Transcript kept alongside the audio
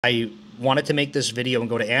I wanted to make this video and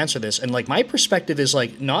go to answer this, and like my perspective is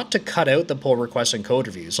like not to cut out the pull requests and code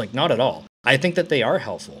reviews, like not at all. I think that they are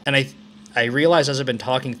helpful, and I realize as I've been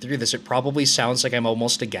talking through this, it probably sounds like I'm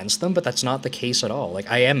almost against them, but that's not the case at all. Like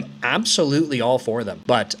I am absolutely all for them,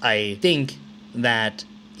 but I think that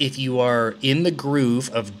if you are in the groove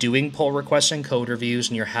of doing pull requests and code reviews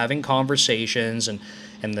and you're having conversations and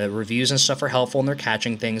the reviews and stuff are helpful and they're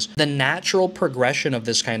catching things, the natural progression of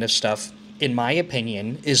this kind of stuff, in my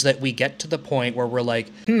opinion, is that we get to the point where we're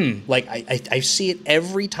like, like I see it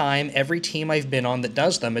every time, every team I've been on that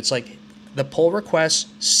does them. It's like the pull requests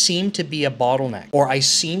seem to be a bottleneck, or I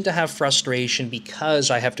seem to have frustration because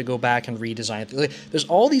I have to go back and redesign it. There's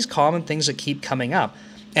all these common things that keep coming up.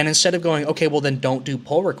 And instead of going, okay, well then don't do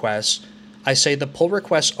pull requests, I say the pull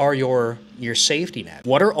requests are your safety net.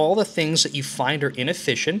 What are all the things that you find are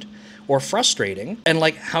inefficient or frustrating? And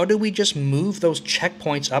like, how do we just move those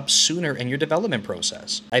checkpoints up sooner in your development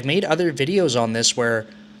process? I've made other videos on this where,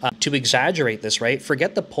 to exaggerate this, right?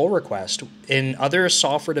 Forget the pull request. In other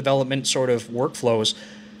software development sort of workflows,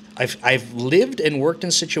 I've lived and worked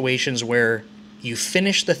in situations where you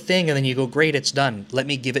finish the thing and then you go, great, it's done. Let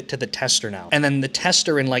me give it to the tester now. And then the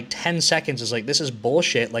tester in like 10 seconds is like, this is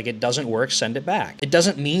bullshit. Like it doesn't work, send it back. It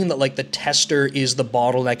doesn't mean that like the tester is the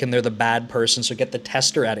bottleneck and they're the bad person, so get the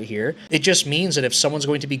tester out of here. It just means that if someone's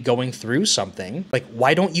going to be going through something, like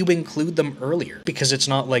why don't you include them earlier? Because it's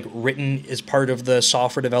not like written as part of the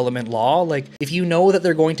software development law. Like if you know that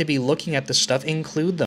they're going to be looking at this stuff, include them.